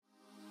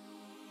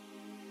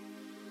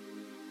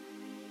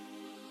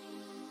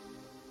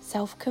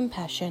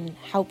Self-compassion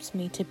helps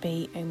me to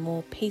be a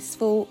more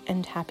peaceful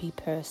and happy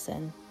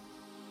person.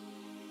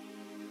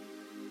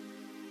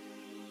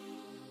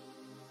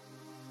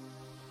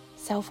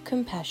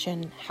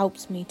 Self-compassion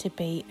helps me to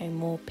be a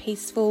more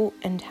peaceful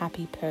and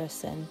happy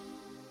person.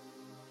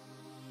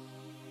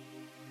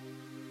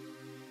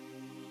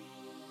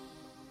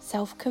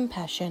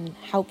 Self-compassion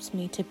helps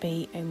me to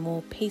be a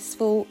more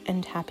peaceful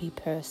and happy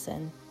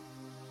person.